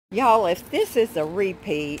Y'all, if this is a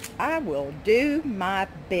repeat, I will do my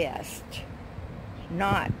best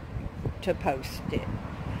not to post it.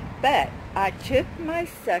 But I took my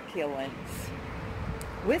succulents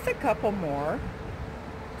with a couple more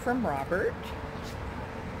from Robert,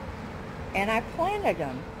 and I planted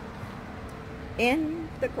them in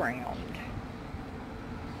the ground.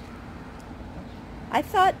 I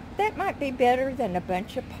thought that might be better than a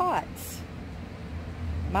bunch of pots.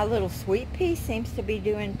 My little sweet pea seems to be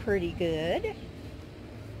doing pretty good.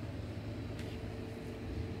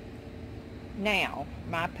 Now,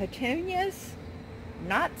 my petunias,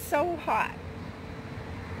 not so hot.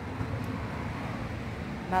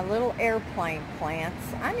 My little airplane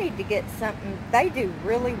plants, I need to get something. They do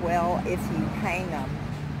really well if you hang them.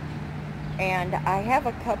 And I have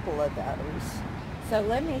a couple of those. So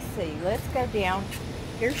let me see. Let's go down.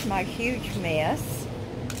 Here's my huge mess.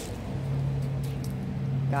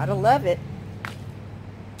 Gotta love it.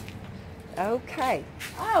 Okay.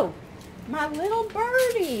 Oh, my little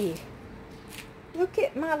birdie. Look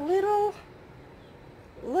at my little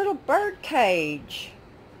bird cage.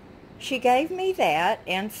 She gave me that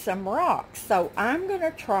and some rocks. So I'm going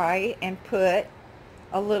to try and put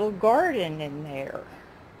a little garden in there.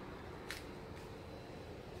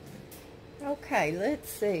 Okay, let's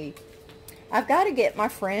see. I've got to get my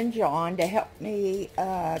friend John to help me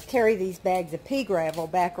carry these bags of pea gravel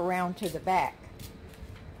back around to the back.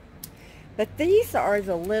 But these are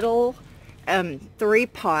the little 3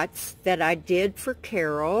 pots that I did for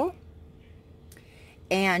Carol.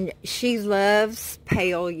 And she loves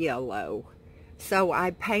pale yellow. So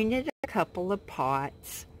I painted a couple of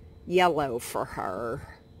pots yellow for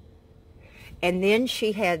her. And then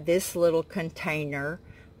she had this little container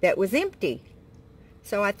that was empty.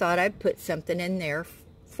 So I thought I'd put something in there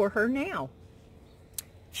for her now.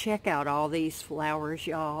 Check out all these flowers,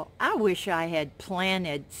 y'all. I wish I had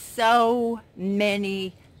planted so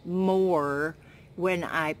many more when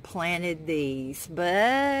I planted these,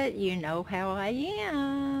 but you know how I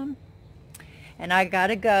am. And I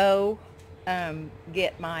gotta go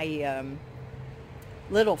get my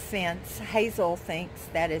little fence. Hazel thinks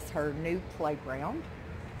that is her new playground.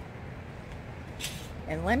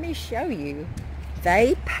 And let me show you.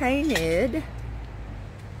 They painted,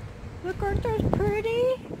 look, aren't those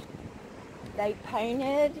pretty? They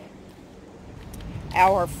painted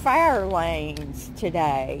our fire lanes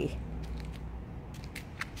today.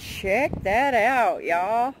 Check that out,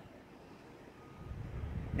 y'all.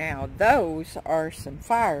 Now, those are some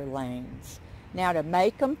fire lanes. Now, to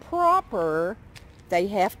make them proper, they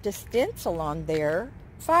have to stencil on their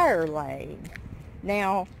fire lane.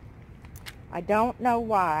 Now, I don't know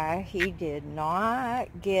why he did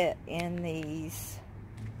not get in these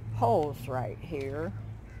holes right here.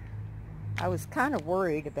 I was kind of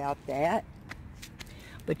worried about that.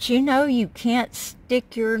 But you know, you can't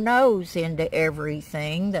stick your nose into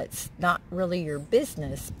everything. That's not really your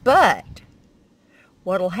business. But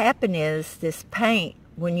what'll happen is this paint,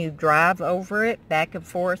 when you drive over it back and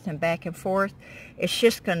forth, it's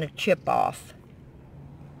just going to chip off.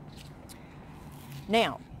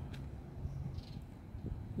 Now,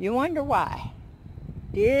 you wonder why.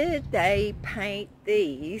 Did they paint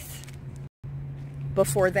these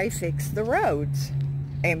before they fixed the roads?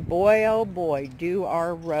 And boy, oh boy, do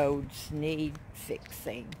our roads need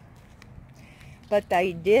fixing. But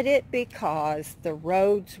they did it because the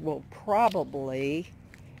roads will probably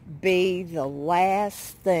be the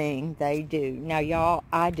last thing they do. Now, y'all,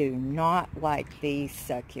 I do not like these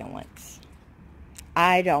succulents.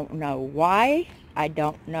 I don't know why. I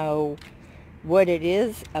don't know what it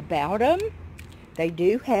is about them. They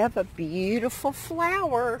do have a beautiful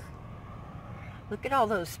flower. Look at all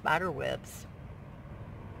those spider webs.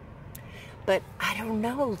 But I don't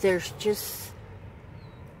know, there's just,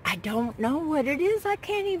 I don't know what it is. I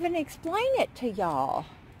can't even explain it to y'all.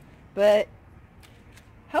 But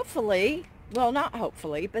hopefully, well, not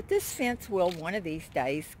hopefully, but this fence will one of these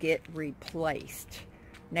days get replaced.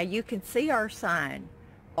 Now you can see our sign.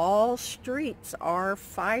 All streets are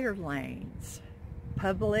fire lanes.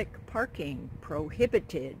 Public parking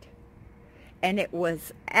prohibited. And it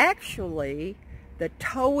was actually the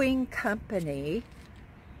towing company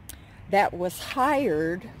that was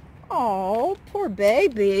hired. Oh, poor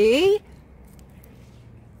baby.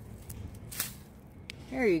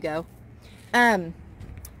 There you go.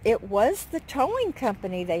 It was the towing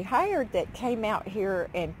company they hired that came out here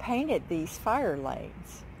and painted these fire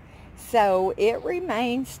lanes. So it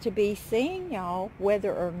remains to be seen, y'all,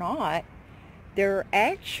 whether or not they're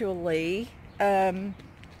actually, there's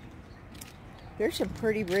some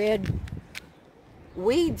pretty red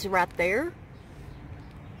weeds right there.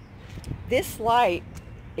 This light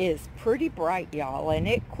is pretty bright, y'all, and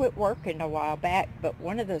it quit working a while back, but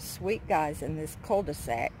one of those sweet guys in this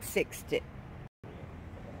cul-de-sac fixed it.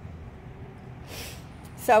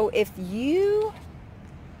 So if you...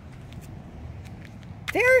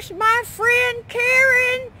 There's my friend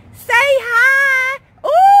Karen. Say hi.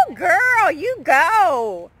 Oh, girl, you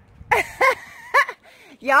go.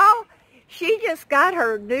 Y'all, she just got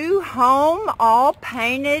her new home all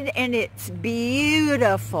painted, and it's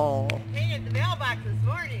beautiful. Painted the mailbox this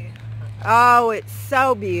morning. Oh, it's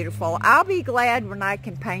so beautiful. I'll be glad when I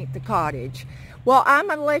can paint the cottage. Well, I'm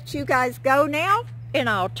going to let you guys go now, and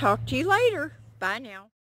I'll talk to you later. Bye now.